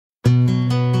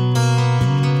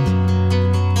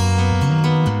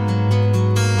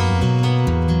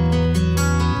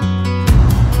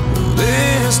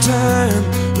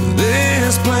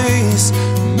place,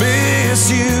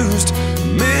 misused,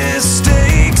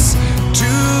 mistakes,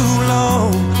 too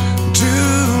long,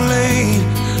 too late.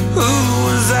 Who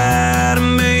was I to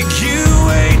make you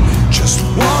wait? Just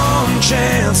one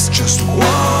chance, just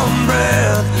one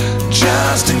breath,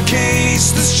 just in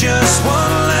case there's just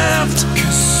one left.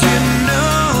 'Cause you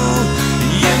know,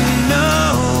 you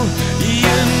know,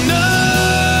 you know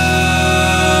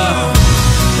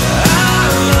I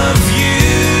love you.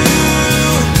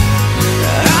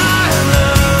 I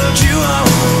loved you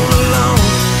all along.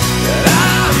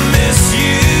 I miss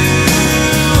you.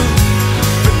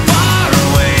 Been far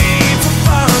away for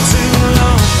far too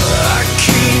long. I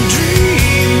keep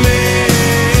dreaming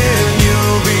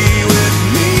you'll be with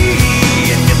me,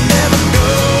 and you never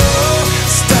go.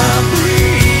 Stop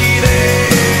breathing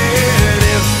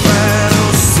if I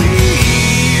don't see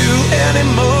you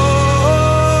anymore.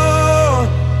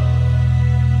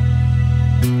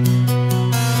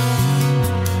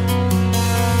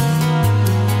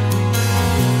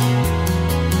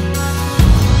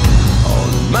 On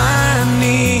my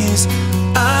knees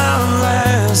I'll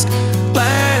ask